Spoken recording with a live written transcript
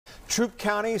Troup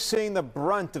County seeing the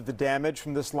brunt of the damage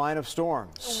from this line of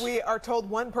storms. We are told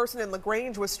one person in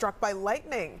LaGrange was struck by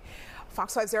lightning.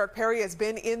 Fox 5's Eric Perry has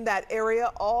been in that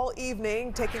area all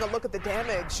evening taking a look at the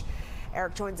damage.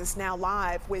 Eric joins us now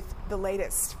live with the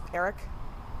latest. Eric?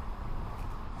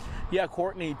 Yeah,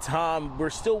 Courtney, Tom, we're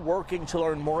still working to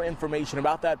learn more information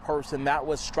about that person that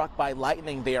was struck by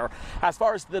lightning there. As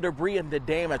far as the debris and the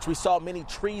damage, we saw many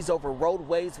trees over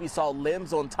roadways. We saw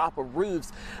limbs on top of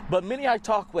roofs. But many I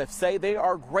talk with say they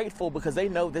are grateful because they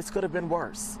know this could have been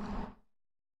worse.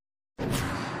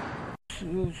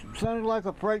 It sounded like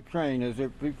a freight train, as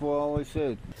people always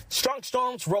said. Strong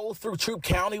storms rolled through Troup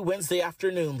County Wednesday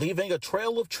afternoon, leaving a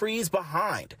trail of trees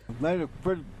behind. It made a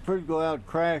pretty loud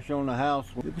crash on the house.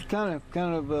 It was kind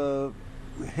of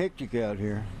hectic out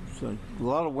here. So a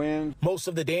lot of wind. Most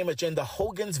of the damage in the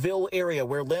Hogansville area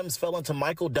where limbs fell into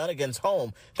Michael Dunnigan's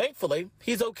home. Thankfully,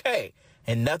 he's okay,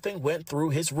 and nothing went through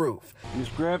his roof.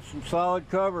 Just grab some solid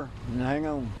cover and hang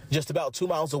on. Just about 2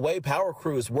 miles away, power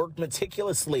crews worked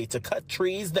meticulously to cut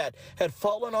trees that had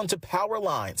fallen onto power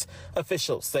lines.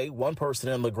 Officials say one person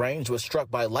in LaGrange was struck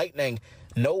by lightning.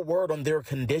 No word on their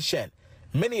condition.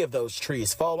 Many of those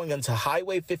trees falling into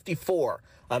Highway 54,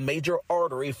 a major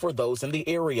artery for those in the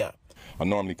area. I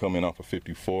normally come in off of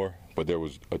 54, but there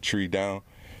was a tree down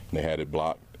and they had it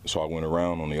blocked. So I went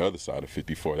around on the other side of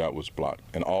 54, that was blocked,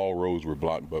 and all roads were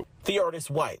blocked. But the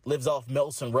artist White lives off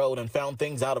Melson Road and found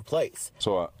things out of place.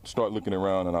 So I started looking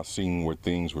around and I seen where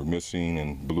things were missing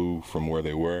and blue from where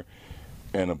they were,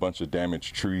 and a bunch of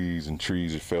damaged trees and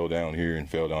trees that fell down here and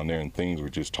fell down there, and things were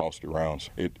just tossed around.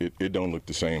 It don't look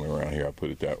the same around here, I put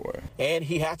it that way. And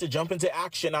he had to jump into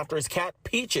action after his cat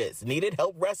Peaches needed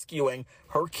help rescuing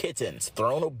her kittens,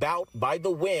 thrown about by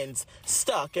the winds,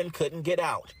 stuck and couldn't get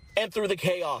out. And through the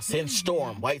chaos and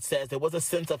storm, White says there was a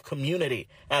sense of community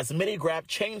as many grabbed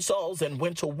chainsaws and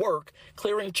went to work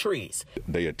clearing trees.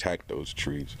 They attacked those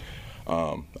trees.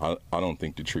 I don't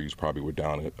think the trees probably were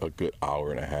down a good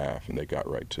hour and a half, and they got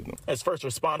right to them. As first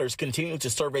responders continue to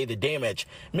survey the damage,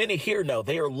 many here know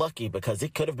they are lucky because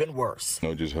it could have been worse.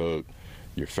 Just hug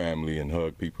your family and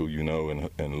hug people you know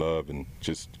and love, and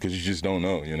just because you just don't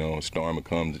know, a storm will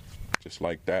come just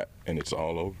like that and it's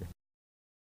all over.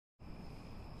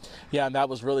 Yeah, and that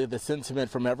was really the sentiment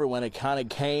from everyone. It kind of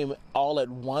came all at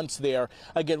once there.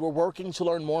 Again, we're working to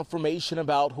learn more information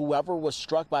about whoever was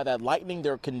struck by that lightning,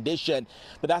 their condition.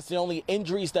 But that's the only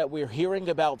injuries that we're hearing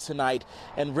about tonight,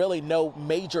 and really no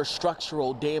major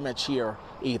structural damage here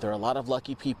either. A lot of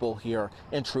lucky people here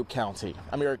in Troup County.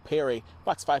 I'm Eric Perry,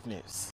 Fox 5 News.